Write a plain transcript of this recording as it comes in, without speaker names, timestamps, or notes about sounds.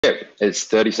Okay, it's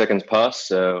 30 seconds past,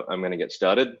 so I'm going to get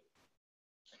started.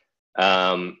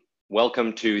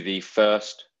 Welcome to the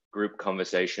first group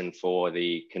conversation for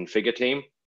the Configure team.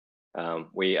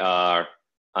 We are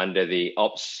under the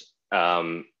ops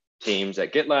teams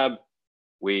at GitLab.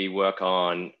 We work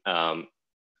on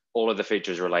all of the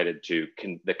features related to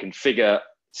the configure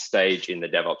stage in the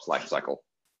DevOps lifecycle.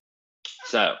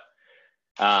 So,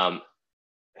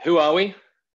 who are we?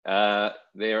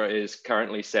 There is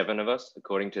currently 7 of us,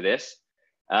 according to this,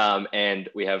 and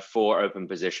we have 4 open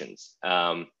positions.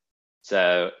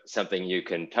 So something you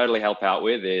can totally help out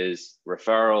with is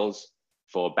referrals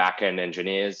for backend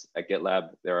engineers at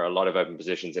GitLab. There are a lot of open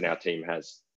positions, and our team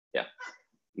has,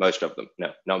 most of them.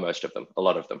 No, not most of them, a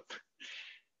lot of them.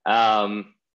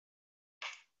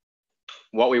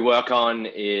 What we work on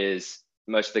is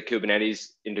most of the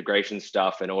Kubernetes integration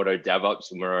stuff and auto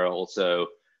DevOps, and we're also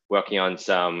working on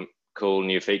some cool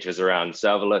new features around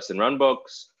serverless and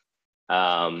runbooks.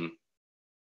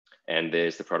 And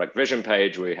there's the product vision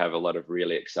page. We have a lot of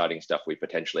really exciting stuff we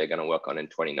potentially are going to work on in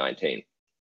 2019.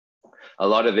 A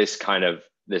lot of this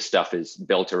stuff is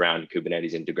built around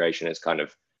Kubernetes integration as kind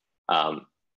of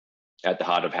at the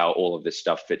heart of how all of this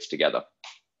stuff fits together.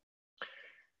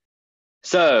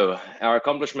 So our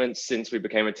accomplishments since we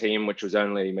became a team, which was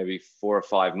only maybe 4 or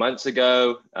 5 months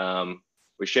ago,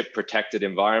 we ship protected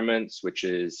environments, which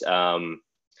is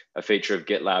a feature of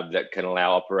GitLab that can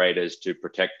allow operators to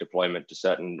protect deployment to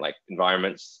certain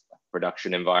environments,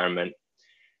 production environment,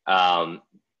 and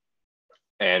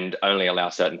only allow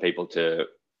certain people to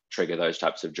trigger those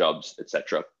types of jobs,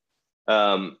 etc.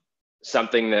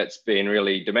 Something that's been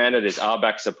really demanded is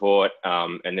RBAC support,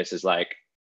 and this is like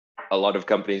a lot of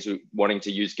companies wanting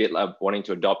to use GitLab, wanting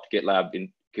to adopt GitLab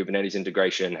in Kubernetes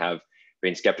integration have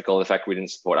been skeptical of the fact we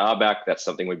didn't support RBAC. That's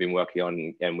something we've been working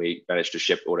on, and we managed to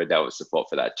ship auto DevOps support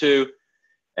for that too.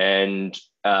 And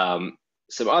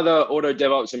some other auto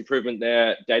DevOps improvement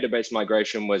there. Database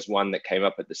migration was one that came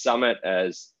up at the summit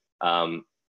as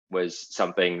was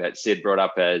something that Sid brought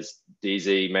up, as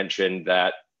DZ mentioned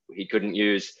that he couldn't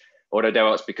use auto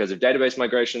DevOps because of database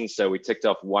migration. So we ticked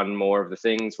off one more of the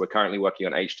things. We're currently working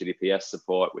on HTTPS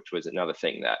support, which was another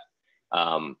thing that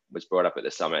was brought up at the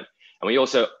summit. And we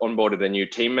also onboarded a new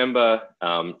team member,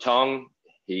 Tong.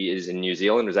 He is in New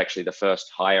Zealand, was actually the first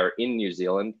hire in New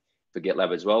Zealand for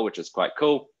GitLab as well, which is quite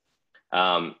cool.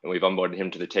 And we've onboarded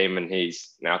him to the team, and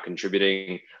he's now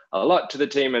contributing a lot to the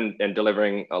team and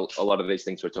delivering a lot of these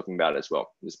things we're talking about as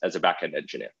well as a backend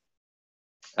engineer.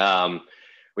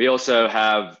 We also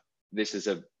have, this is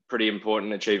a pretty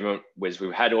important achievement, was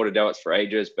we've had auto DevOps for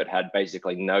ages, but had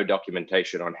basically no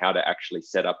documentation on how to actually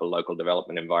set up a local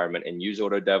development environment and use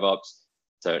auto DevOps.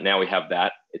 So now we have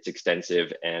that. It's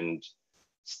extensive and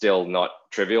still not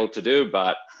trivial to do,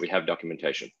 but we have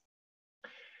documentation.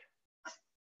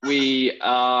 We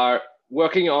are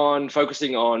working on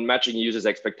focusing on matching users'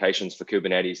 expectations for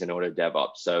Kubernetes and auto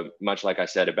DevOps. So much like I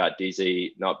said about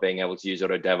DZ not being able to use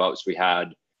auto DevOps, we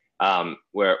had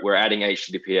we're adding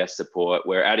HTTPS support.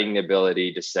 We're adding the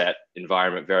ability to set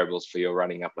environment variables for your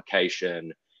running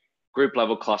application. Group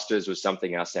level clusters was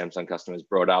something our Samsung customers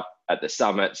brought up at the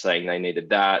summit, saying they needed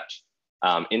that.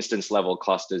 Instance level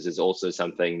clusters is also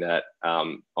something that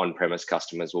on-premise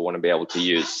customers will want to be able to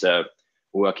use. So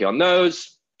we're working on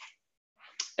those.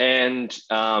 And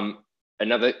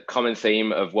another common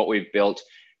theme of what we've built,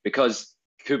 because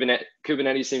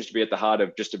Kubernetes seems to be at the heart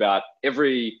of just about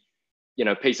every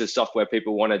piece of software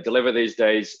people want to deliver these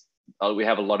days. We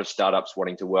have a lot of startups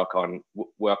wanting to work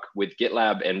with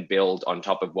GitLab and build on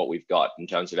top of what we've got in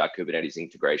terms of our Kubernetes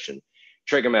integration.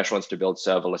 Triggermesh wants to build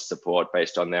serverless support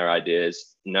based on their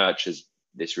ideas. Nurch is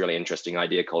this really interesting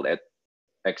idea called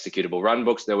executable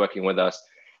runbooks. They're working with us.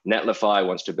 Netlify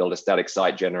wants to build a static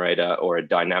site generator or a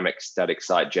dynamic static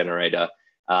site generator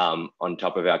on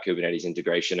top of our Kubernetes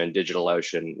integration. And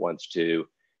DigitalOcean wants to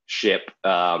ship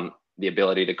the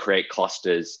ability to create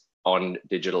clusters on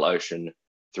DigitalOcean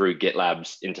through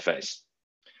GitLab's interface.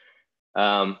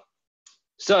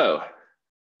 So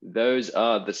those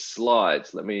are the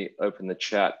slides. Let me open the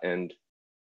chat and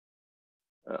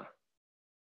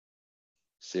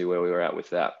see where we were at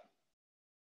with that.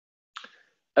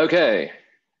 Okay.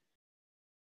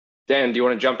 Dan, do you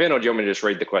want to jump in, or do you want me to just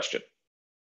read the question?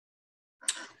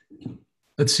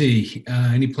 Let's see.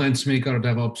 Any plans to make auto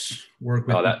DevOps work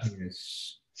with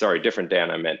EKS? Sorry, different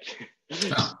Dan I meant.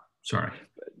 Oh, sorry.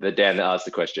 The Dan that asked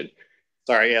the question.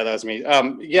 Sorry, yeah, that was me.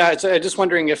 Yeah, just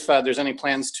wondering if there's any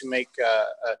plans to make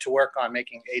to work on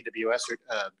making AWS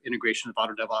integration of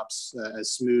auto DevOps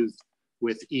as smooth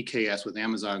with EKS, with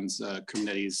Amazon's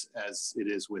Kubernetes, as it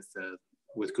is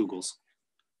with Google's.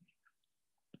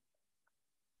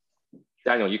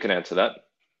 Daniel, you can answer that.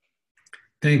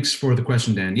 Thanks for the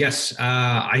question, Dan. Yes,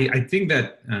 I think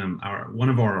that one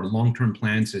of our long-term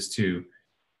plans is to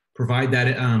provide that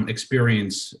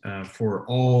experience for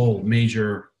all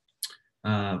major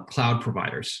cloud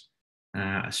providers.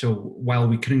 So while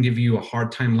we couldn't give you a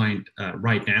hard timeline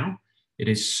right now, it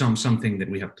is something that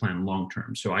we have planned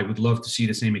long-term. So I would love to see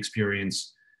the same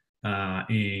experience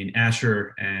in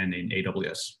Azure and in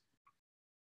AWS.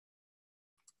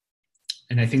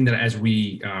 And I think that as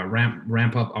we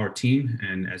ramp up our team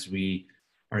and as we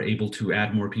are able to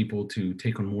add more people to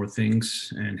take on more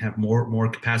things and have more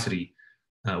capacity,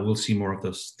 we'll see more of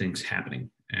those things happening.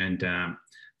 And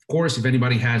of course, if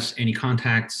anybody has any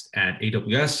contacts at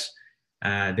AWS,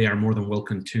 they are more than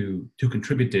welcome to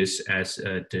contribute this as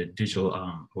the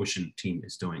DigitalOcean team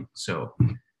is doing. So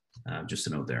just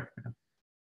a note there.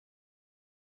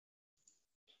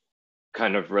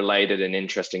 Kind of related and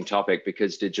interesting topic,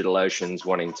 because DigitalOcean's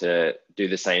wanting to do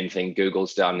the same thing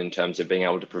Google's done in terms of being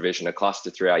able to provision a cluster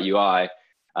through our UI.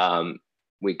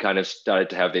 We kind of started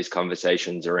to have these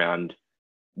conversations around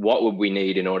what would we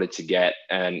need in order to get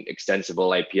an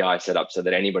extensible API set up so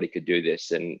that anybody could do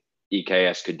this and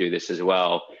EKS could do this as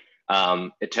well.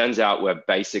 It turns out we're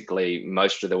basically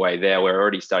most of the way there. We're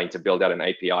already starting to build out an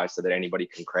API so that anybody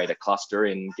can create a cluster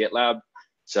in GitLab.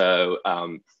 So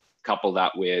couple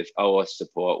that with OAuth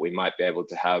support, we might be able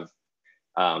to have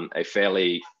a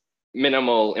fairly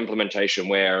minimal implementation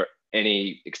where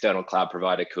any external cloud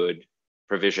provider could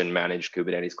provision, manage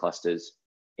Kubernetes clusters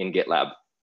in GitLab.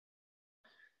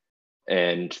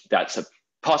 And that's a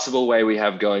possible way we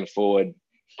have going forward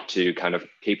to kind of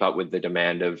keep up with the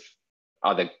demand of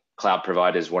other cloud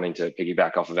providers wanting to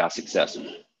piggyback off of our success.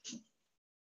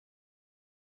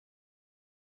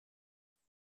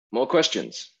 More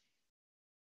questions?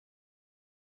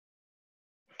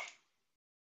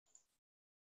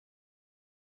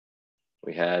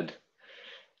 We had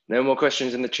no more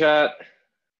questions in the chat.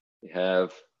 We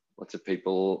have lots of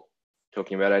people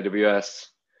talking about AWS.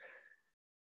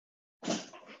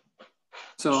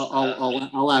 So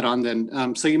I'll add on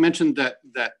then. So you mentioned that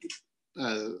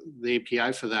the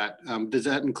API for that, does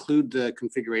that include the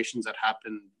configurations that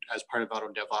happen as part of Auto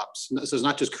DevOps? So it's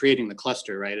not just creating the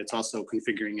cluster, right? It's also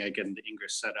configuring it, getting the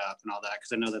ingress set up and all that.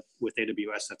 Because I know that with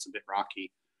AWS, that's a bit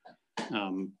rocky.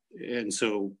 And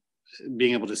so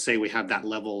being able to say we have that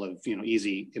level of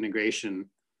easy integration,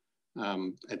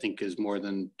 I think is more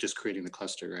than just creating the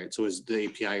cluster, right? So is the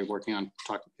API you're working on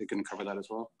going to cover that as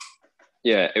well?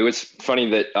 Yeah, it was funny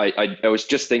that I was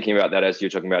just thinking about that as you're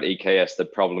talking about EKS. The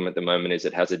problem at the moment is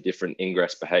it has a different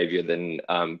ingress behavior than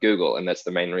Google, and that's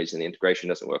the main reason the integration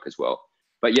doesn't work as well.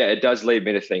 But yeah, it does lead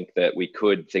me to think that we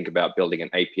could think about building an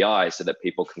API so that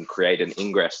people can create an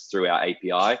ingress through our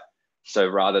API. So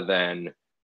rather than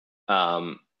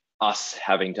us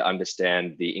having to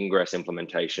understand the ingress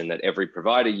implementation that every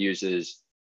provider uses,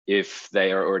 if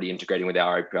they are already integrating with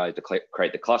our API to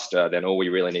create the cluster, then all we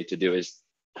really need to do is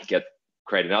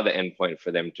create another endpoint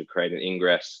for them to create an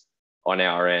ingress on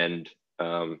our end.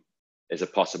 Is a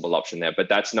possible option there, but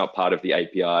that's not part of the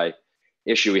API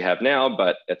issue we have now,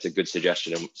 but that's a good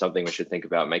suggestion and something we should think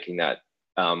about, making that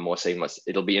more seamless.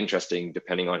 It'll be interesting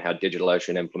depending on how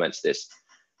DigitalOcean implements this,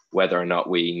 whether or not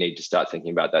we need to start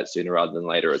thinking about that sooner rather than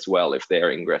later as well, if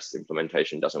their ingress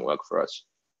implementation doesn't work for us.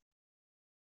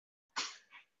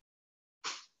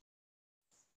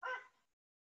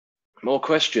 More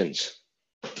questions?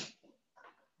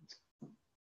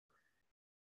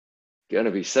 Going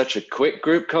to be such a quick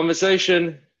group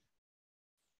conversation.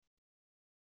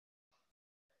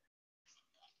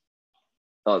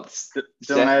 Oh,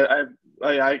 Dylan,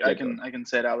 I can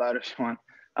say it out loud if you want.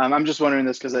 I'm just wondering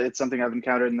this because it's something I've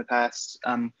encountered in the past,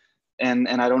 and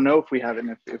I don't know if we have it.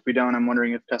 And if we don't, I'm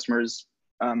wondering if customers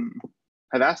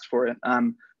have asked for it.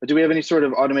 But do we have any sort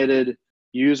of automated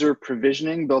user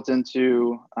provisioning built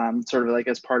into sort of like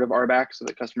as part of RBAC so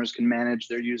that customers can manage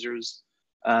their users,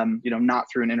 not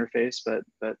through an interface,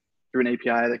 but through an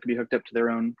API that could be hooked up to their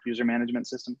own user management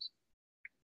systems?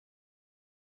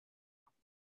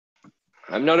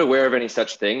 I'm not aware of any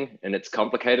such thing, and it's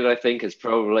complicated, I think, is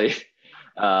probably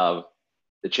the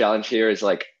challenge here is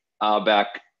like RBAC,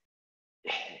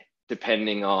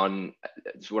 depending on,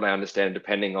 it's what I understand,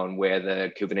 depending on where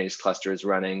the Kubernetes cluster is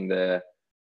running, the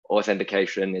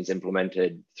authentication is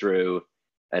implemented through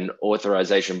an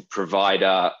authorization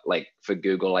provider. Like for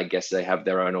Google, I guess they have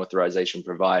their own authorization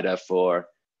provider for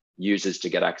users to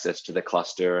get access to the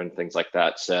cluster and things like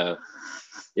that. So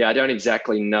yeah, I don't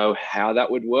exactly know how that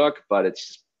would work, but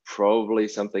it's probably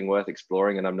something worth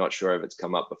exploring, and I'm not sure if it's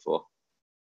come up before.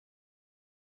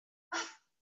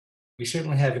 We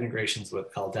certainly have integrations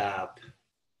with LDAP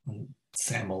and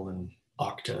SAML and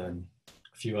Okta and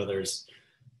a few others.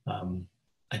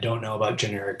 I don't know about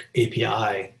generic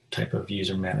API type of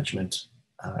user management.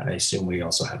 I assume we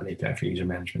also have an API for user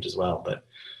management as well, but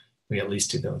we at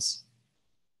least do those.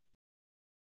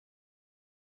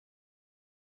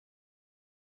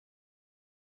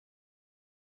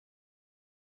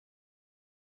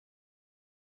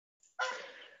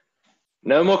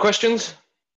 No more questions?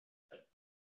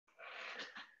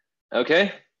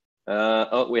 Okay.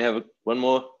 Oh, we have one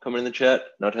more comment in the chat.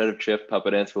 Not heard of Chef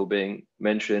Puppet Ansible being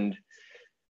mentioned.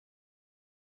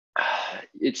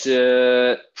 It's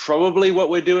probably what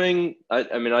we're doing.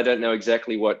 I mean, I don't know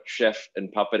exactly what Chef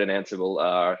and Puppet and Ansible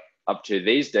are up to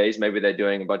these days. Maybe they're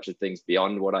doing a bunch of things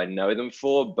beyond what I know them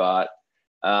for, but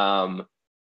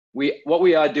what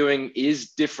we are doing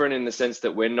is different in the sense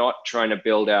that we're not trying to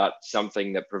build out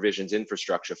something that provisions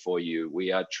infrastructure for you.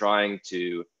 We are trying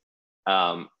to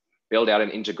build out an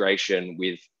integration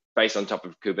based on top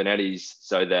of Kubernetes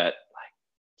so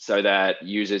that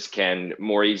users can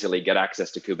more easily get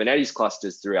access to Kubernetes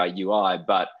clusters through our UI,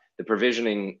 but the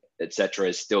provisioning, et cetera,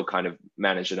 is still kind of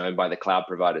managed and owned by the cloud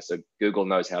provider. So Google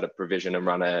knows how to provision and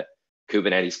run a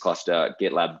Kubernetes cluster,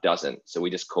 GitLab doesn't. So we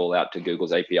just call out to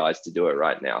Google's APIs to do it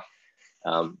right now.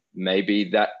 Maybe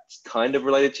that's kind of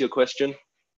related to your question.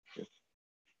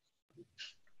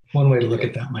 One way to look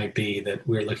at that might be that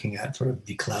we're looking at sort of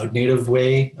the cloud native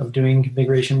way of doing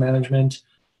configuration management,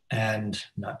 and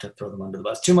not to throw them under the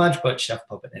bus too much, but Chef,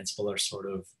 Puppet, and Ansible are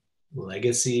sort of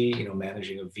legacy,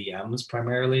 managing of VMs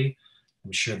primarily.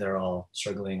 I'm sure they're all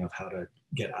struggling of how to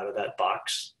get out of that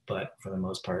box, but for the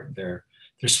most part, their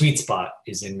sweet spot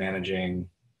is in managing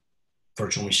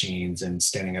virtual machines and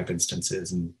standing up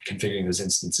instances and configuring those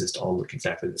instances to all look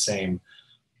exactly the same.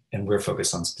 And we're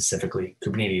focused on specifically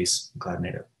Kubernetes and cloud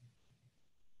native.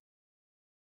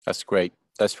 That's great.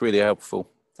 That's really helpful.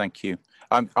 Thank you.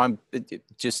 I'm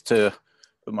just to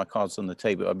put my cards on the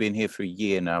table. I've been here for a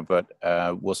year now, but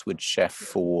was with Chef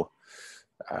for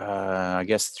I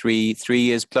guess three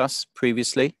years plus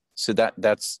previously. So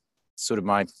that's sort of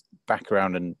my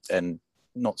background and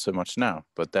not so much now,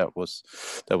 but that was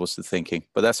the thinking.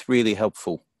 But that's really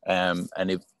helpful, and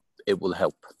it will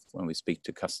help when we speak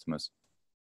to customers.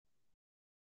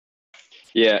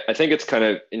 Yeah, I think it's kind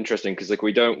of interesting because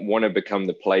we don't want to become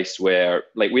the place where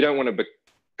we don't want to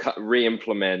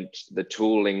re-implement the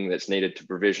tooling that's needed to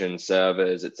provision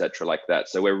servers, et cetera, like that.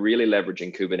 So we're really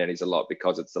leveraging Kubernetes a lot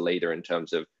because it's the leader in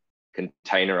terms of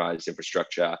containerized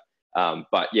infrastructure.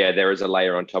 But yeah, there is a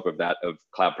layer on top of that of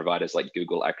cloud providers like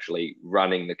Google actually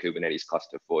running the Kubernetes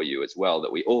cluster for you as well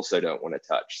that we also don't want to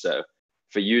touch. So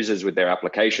for users with their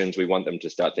applications, we want them to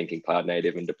start thinking cloud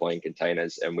native and deploying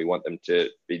containers, and we want them to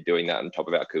be doing that on top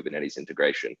of our Kubernetes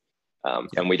integration.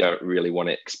 And we don't really want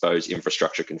to expose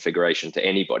infrastructure configuration to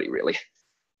anybody, really.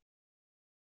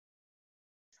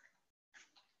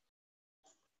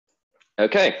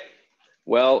 Okay,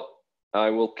 well,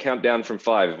 I will count down from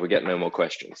 5 if we get no more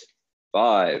questions.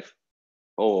 5,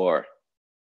 4,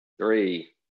 3,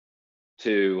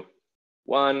 2,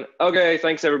 1. Okay,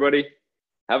 thanks everybody.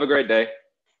 Have a great day.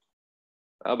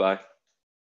 Bye-bye.